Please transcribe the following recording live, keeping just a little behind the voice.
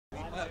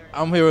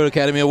I'm here with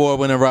Academy Award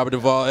winner Robert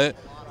Duvall.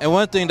 And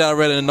one thing that I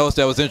read in the notes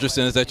that was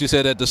interesting is that you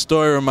said that the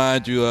story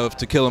reminds you of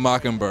To Kill a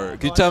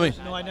Mockingbird. Can you tell me?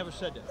 No, I never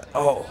said that.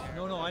 Oh.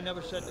 No, I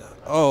never said that.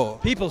 Oh.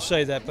 People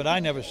say that, but I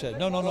never said.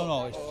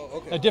 No.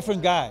 It's a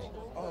different guy.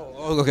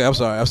 Oh, okay. I'm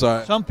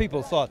sorry. Some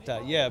people thought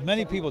that. Yeah,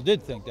 many people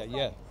did think that.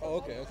 Yeah. Oh,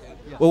 okay.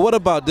 Yeah. Well, what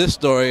about this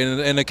story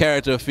and the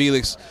character of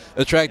Felix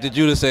attracted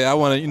you to say, I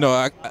want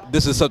to,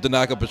 this is something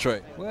I can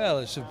portray? Well,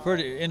 it's a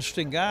pretty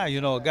interesting guy.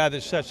 A guy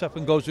that sets up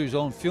and goes to his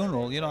own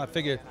funeral. I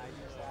figured.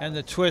 And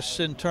the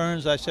twists and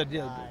turns, I said,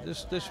 yeah,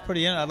 this is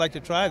pretty interesting. I'd like to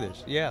try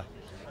this, yeah.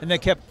 And they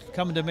kept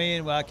coming to me,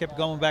 and I kept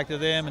going back to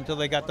them until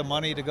they got the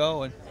money to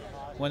go. And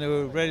when they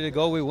were ready to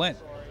go, we went.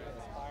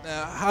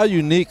 Now, how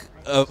unique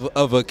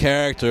of a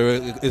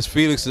character is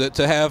Felix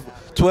to have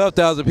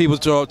 12,000 people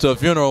show up to a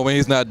funeral when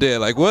he's not dead?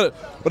 Like, what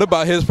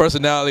about his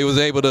personality was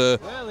able to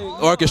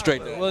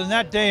orchestrate that? Well, in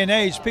that day and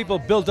age, people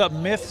built up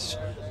myths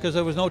because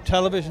there was no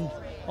television,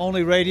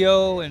 only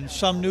radio and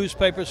some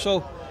newspapers.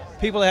 So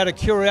people had a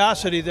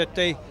curiosity that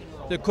they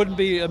couldn't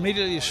be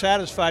immediately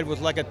satisfied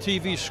with, like a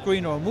TV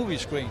screen or a movie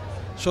screen.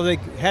 So they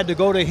had to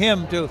go to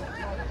him to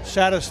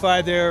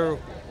satisfy their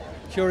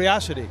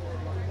curiosity.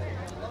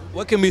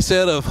 What can be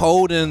said of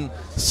holding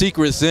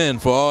secrets in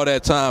for all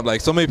that time?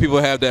 Like, so many people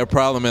have that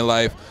problem in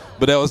life,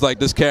 but that was like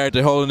this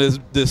character holding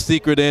this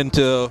secret in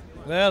till...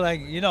 Well,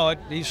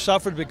 he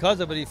suffered because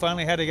of it. He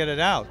finally had to get it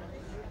out.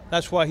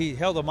 That's why he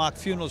held a mock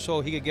funeral,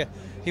 so he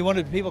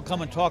wanted people to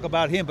come and talk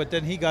about him, but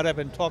then he got up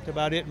and talked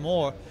about it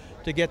more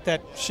to get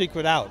that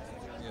secret out.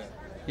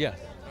 Yeah.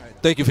 All right,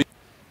 thank you.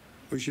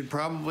 We should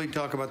probably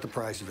talk about the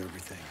price of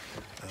everything.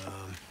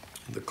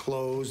 The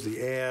clothes,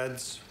 the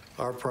ads,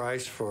 our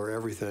price for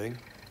everything.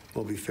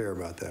 We'll be fair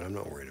about that. I'm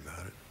not worried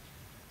about it.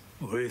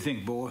 What do you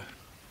think, boy?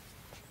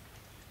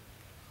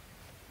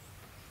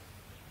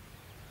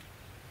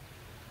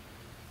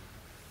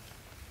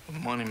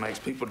 Money makes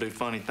people do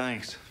funny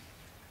things.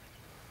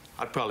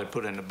 I'd probably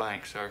put it in the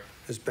bank, sir.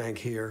 This bank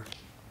here,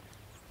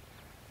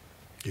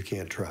 you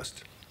can't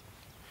trust.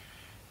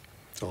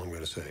 That's all I'm going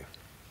to say.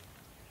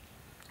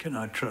 Can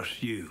I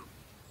trust you?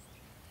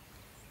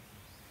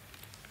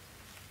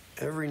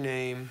 Every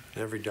name,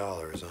 every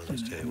dollar is on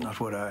this table. Not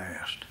what I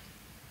asked.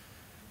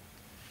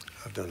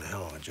 I've done a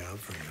hell of a job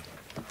for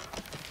you.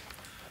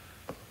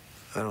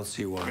 I don't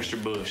see why.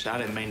 Mr. Bush, I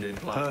didn't mean to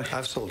imply.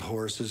 I've sold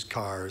horses,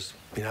 cars.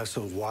 I've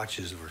sold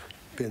watches that were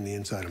in the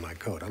inside of my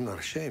coat. I'm not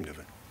ashamed of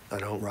it. I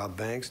don't rob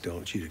banks,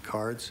 don't cheat at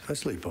cards. I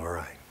sleep all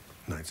right.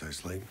 Nights I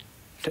sleep.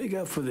 Take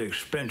out for the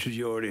expenses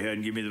you already had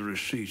and give me the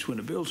receipts. When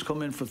the bills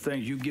come in for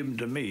things, you give them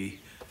to me,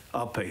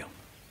 I'll pay them.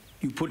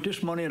 You put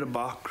this money in a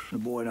box, the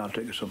boy and I'll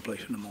take it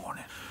someplace in the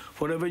morning.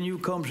 Whatever new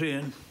comes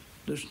in,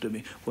 listen to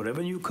me,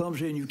 whatever new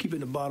comes in, you keep in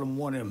the bottom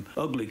one of them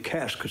ugly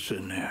caskets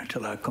in there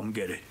till I come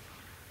get it.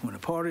 When the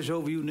party's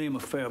over, you name a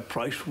fair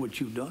price for what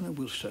you've done and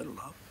we'll settle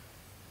up.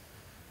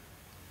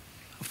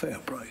 A fair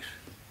price.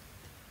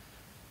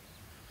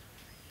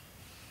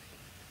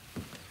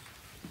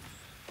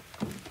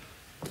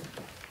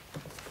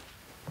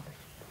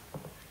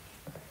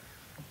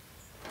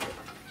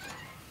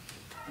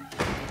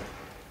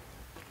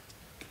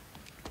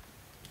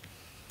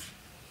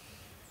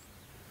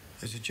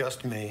 Is it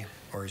just me,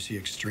 or is he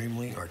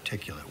extremely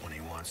articulate when he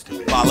wants to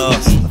be? Follow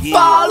us.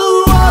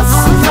 Follow